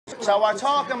So we're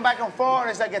talking back and forth.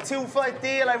 It's like a two-fight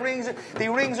deal. He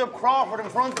rings up Crawford in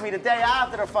front of me the day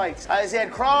after the fight. I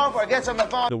said, Crawford gets on the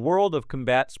phone. The world of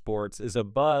combat sports is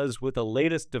abuzz with the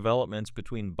latest developments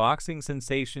between boxing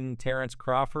sensation Terence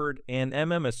Crawford and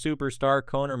MMA superstar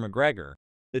Conor McGregor.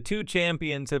 The two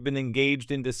champions have been engaged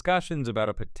in discussions about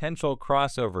a potential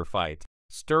crossover fight,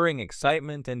 stirring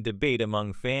excitement and debate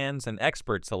among fans and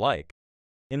experts alike.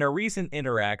 In a recent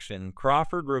interaction,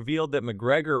 Crawford revealed that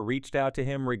McGregor reached out to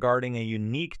him regarding a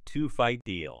unique two-fight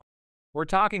deal. "We're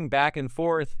talking back and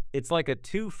forth. It's like a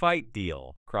two-fight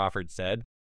deal," Crawford said.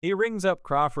 He rings up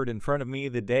Crawford in front of me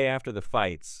the day after the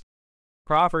fights.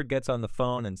 Crawford gets on the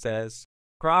phone and says,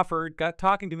 "Crawford got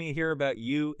talking to me here about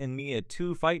you and me a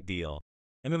two-fight deal.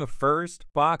 MMA first,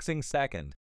 boxing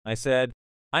second." I said,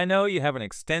 "I know you have an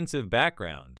extensive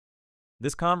background."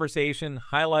 This conversation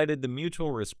highlighted the mutual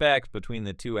respect between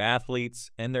the two athletes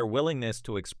and their willingness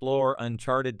to explore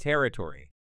uncharted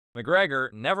territory.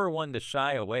 McGregor, never one to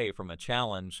shy away from a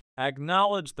challenge,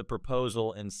 acknowledged the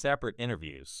proposal in separate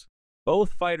interviews.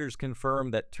 Both fighters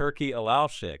confirmed that Turki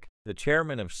Al-Sheikh, the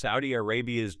chairman of Saudi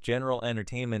Arabia's General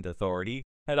Entertainment Authority,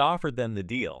 had offered them the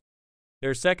deal.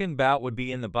 Their second bout would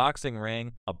be in the boxing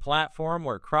ring, a platform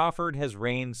where Crawford has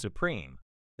reigned supreme.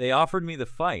 "They offered me the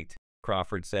fight,"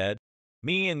 Crawford said.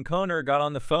 "Me and Conor got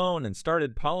on the phone and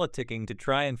started politicking to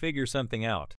try and figure something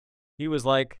out. He was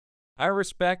like, 'I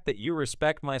respect that you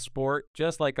respect my sport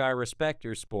just like I respect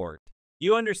your sport.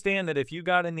 You understand that if you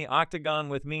got in the octagon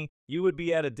with me, you would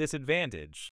be at a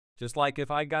disadvantage. Just like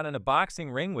if I got in a boxing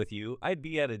ring with you, I'd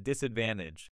be at a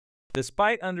disadvantage.'"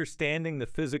 Despite understanding the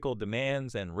physical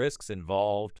demands and risks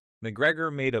involved,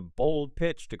 McGregor made a bold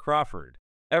pitch to Crawford.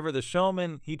 Ever the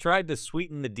showman, he tried to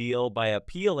sweeten the deal by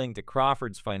appealing to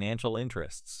Crawford's financial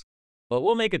interests. "But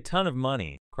we'll make a ton of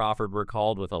money," Crawford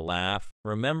recalled with a laugh,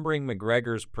 remembering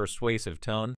McGregor's persuasive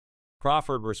tone.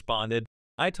 Crawford responded,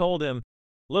 "I told him,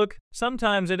 look,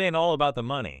 sometimes it ain't all about the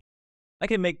money. I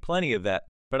can make plenty of that,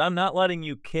 but I'm not letting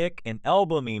you kick and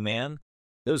elbow me, man.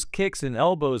 Those kicks and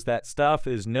elbows, that stuff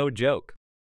is no joke."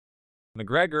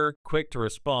 McGregor, quick to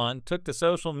respond, took to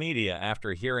social media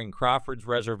after hearing Crawford's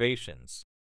reservations.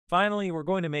 "Finally, we're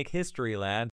going to make history,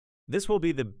 lad. This will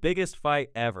be the biggest fight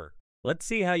ever. Let's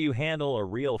see how you handle a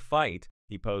real fight,"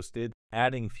 he posted,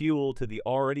 adding fuel to the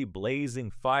already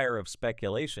blazing fire of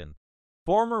speculation.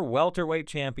 Former welterweight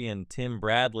champion Tim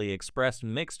Bradley expressed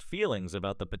mixed feelings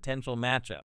about the potential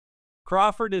matchup.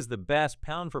 "Crawford is the best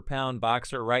pound-for-pound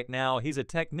boxer right now. He's a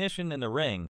technician in the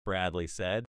ring," Bradley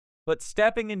said. "But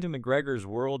stepping into McGregor's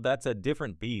world, that's a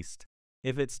different beast.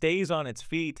 If it stays on its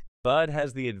feet, Bud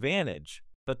has the advantage.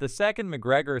 But the second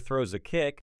McGregor throws a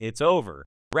kick, it's over."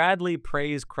 Bradley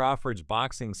praised Crawford's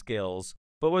boxing skills,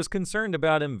 but was concerned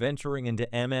about him venturing into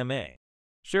MMA.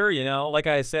 "Sure, you know, like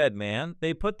I said, man,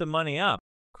 they put the money up,"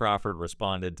 Crawford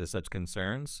responded to such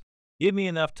concerns. "Give me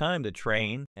enough time to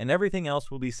train, and everything else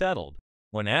will be settled."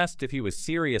 When asked if he was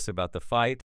serious about the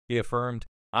fight, he affirmed,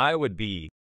 "I would be.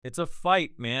 It's a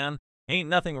fight, man. Ain't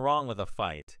nothing wrong with a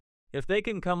fight. If they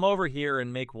can come over here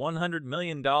and make $100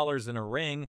 million in a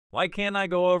ring, why can't I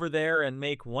go over there and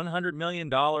make $100 million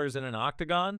in an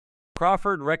octagon?"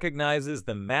 Crawford recognizes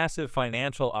the massive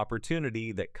financial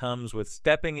opportunity that comes with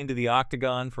stepping into the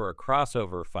octagon for a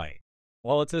crossover fight.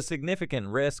 While it's a significant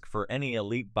risk for any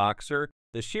elite boxer,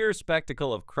 the sheer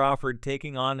spectacle of Crawford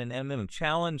taking on an MMA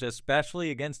challenge,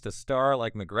 especially against a star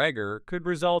like McGregor, could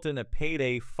result in a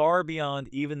payday far beyond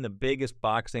even the biggest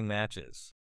boxing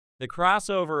matches. The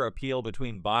crossover appeal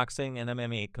between boxing and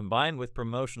MMA, combined with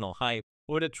promotional hype,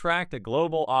 would attract a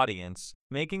global audience,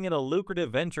 making it a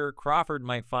lucrative venture Crawford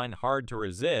might find hard to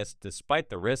resist despite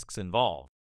the risks involved.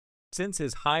 Since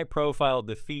his high-profile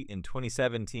defeat in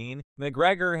 2017,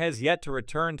 McGregor has yet to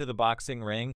return to the boxing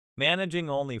ring, managing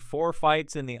only 4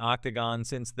 fights in the octagon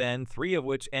since then, 3 of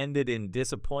which ended in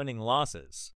disappointing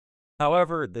losses.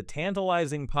 However, the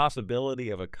tantalizing possibility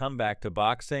of a comeback to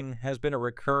boxing has been a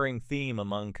recurring theme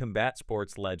among combat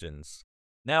sports legends.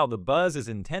 Now the buzz is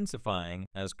intensifying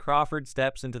as Crawford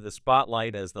steps into the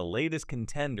spotlight as the latest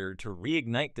contender to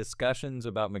reignite discussions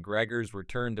about McGregor's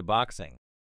return to boxing.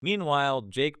 Meanwhile,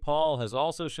 Jake Paul has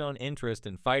also shown interest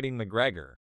in fighting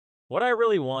McGregor. "What I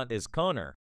really want is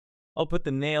Conor. I'll put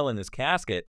the nail in his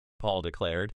casket," Paul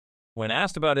declared. When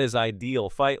asked about his ideal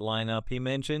fight lineup, he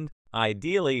mentioned,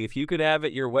 "Ideally, if you could have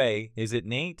it your way, is it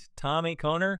Nate, Tommy,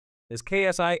 Conor? Is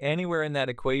KSI anywhere in that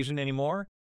equation anymore?"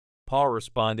 Paul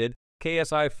responded,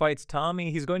 "KSI fights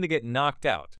Tommy, he's going to get knocked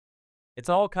out. It's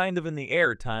all kind of in the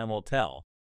air, time will tell."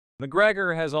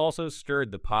 McGregor has also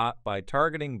stirred the pot by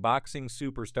targeting boxing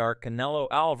superstar Canelo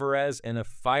Alvarez in a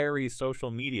fiery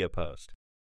social media post.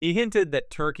 He hinted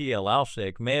that Turki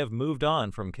Al-Sheikh may have moved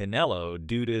on from Canelo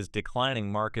due to his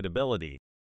declining marketability.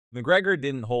 McGregor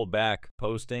didn't hold back,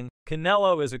 posting,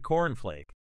 "Canelo is a cornflake.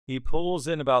 He pulls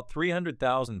in about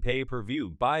 300,000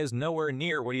 pay-per-view, buys nowhere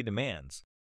near what he demands.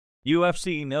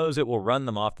 UFC knows it will run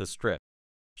them off the strip.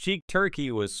 Sheikh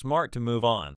Turki was smart to move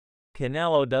on.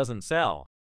 Canelo doesn't sell."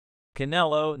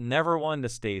 Canelo, never one to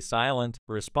stay silent,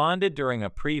 responded during a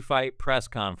pre-fight press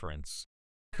conference.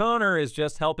 "Conor is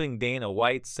just helping Dana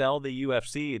White sell the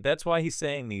UFC, that's why he's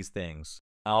saying these things,"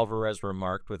 Alvarez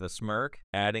remarked with a smirk,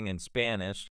 adding in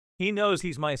Spanish, "He knows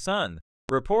he's my son."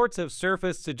 Reports have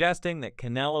surfaced suggesting that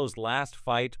Canelo's last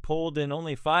fight pulled in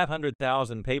only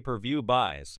 500,000 pay-per-view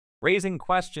buys, raising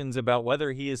questions about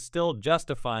whether he is still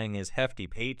justifying his hefty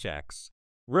paychecks.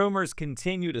 Rumors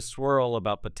continue to swirl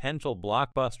about potential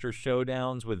blockbuster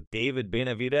showdowns with David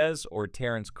Benavidez or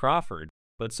Terence Crawford,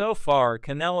 but so far,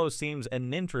 Canelo seems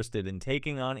uninterested in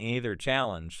taking on either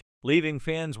challenge, leaving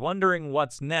fans wondering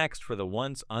what's next for the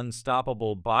once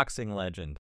unstoppable boxing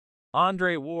legend.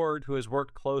 Andre Ward, who has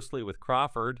worked closely with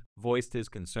Crawford, voiced his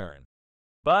concern.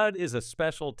 "Bud is a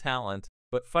special talent,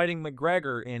 but fighting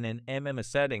McGregor in an MMA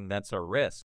setting, that's a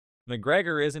risk.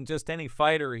 McGregor isn't just any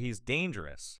fighter, he's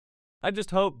dangerous. I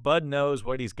just hope Bud knows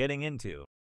what he's getting into."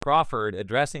 Crawford,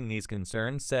 addressing these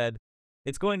concerns, said,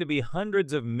 "It's going to be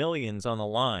hundreds of millions on the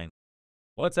line."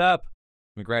 "What's up?"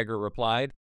 McGregor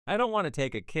replied, "I don't want to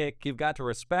take a kick, you've got to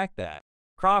respect that."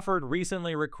 Crawford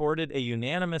recently recorded a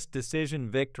unanimous decision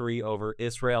victory over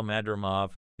Israel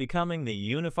Madrimov, becoming the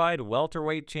unified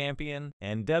welterweight champion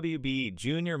and WBA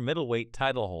junior middleweight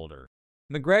title holder.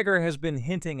 McGregor has been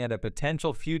hinting at a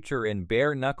potential future in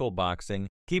bare-knuckle boxing,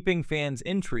 keeping fans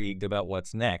intrigued about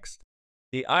what's next.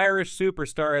 The Irish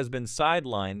superstar has been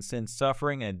sidelined since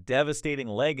suffering a devastating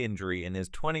leg injury in his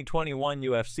 2021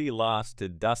 UFC loss to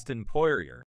Dustin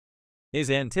Poirier. His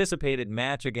anticipated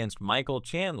match against Michael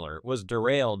Chandler was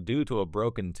derailed due to a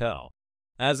broken toe.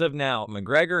 As of now,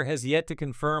 McGregor has yet to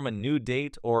confirm a new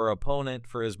date or opponent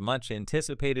for his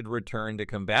much-anticipated return to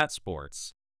combat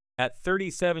sports. At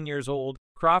 37 years old,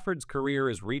 Crawford's career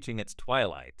is reaching its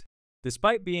twilight.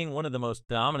 Despite being one of the most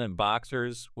dominant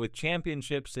boxers, with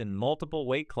championships in multiple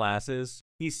weight classes,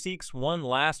 he seeks one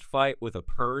last fight with a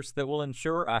purse that will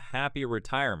ensure a happy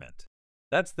retirement.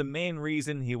 That's the main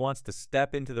reason he wants to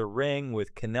step into the ring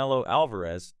with Canelo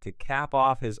Alvarez to cap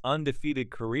off his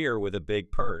undefeated career with a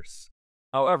big purse.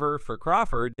 However, for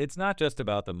Crawford, it's not just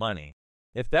about the money.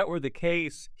 If that were the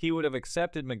case, he would have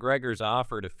accepted McGregor's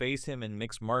offer to face him in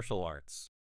mixed martial arts.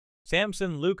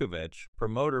 Samson Lukovic,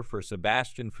 promoter for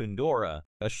Sebastian Fundora,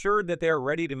 assured that they are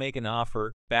ready to make an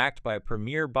offer backed by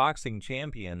premier boxing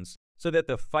champions so that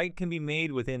the fight can be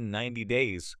made within 90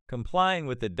 days, complying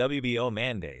with the WBO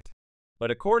mandate.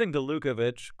 But according to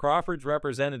Lukovic, Crawford's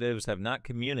representatives have not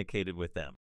communicated with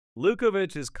them.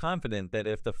 Lukovic is confident that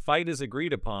if the fight is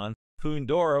agreed upon,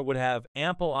 Fundora would have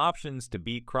ample options to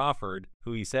beat Crawford,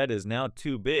 who he said is now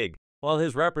too big, while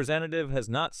his representative has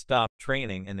not stopped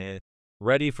training and is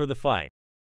ready for the fight.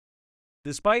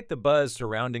 Despite the buzz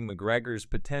surrounding McGregor's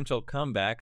potential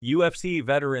comeback, UFC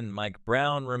veteran Mike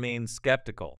Brown remains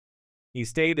skeptical. He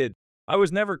stated, "I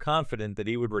was never confident that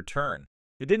he would return.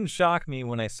 It didn't shock me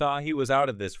when I saw he was out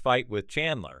of this fight with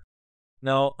Chandler.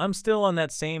 No, I'm still on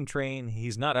that same train,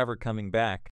 he's not ever coming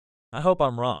back. I hope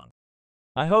I'm wrong.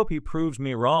 I hope he proves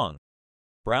me wrong."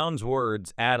 Brown's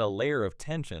words add a layer of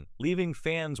tension, leaving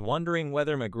fans wondering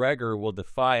whether McGregor will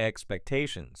defy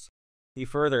expectations. He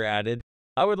further added,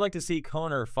 "I would like to see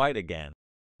Conor fight again.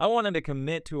 I want him to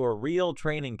commit to a real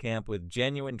training camp with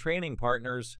genuine training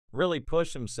partners, really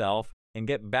push himself, and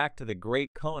get back to the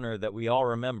great Conor that we all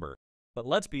remember. But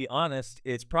let's be honest,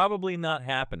 it's probably not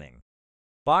happening."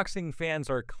 Boxing fans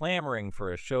are clamoring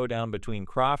for a showdown between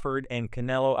Crawford and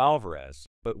Canelo Alvarez,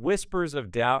 but whispers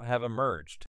of doubt have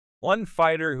emerged. One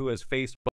fighter who has faced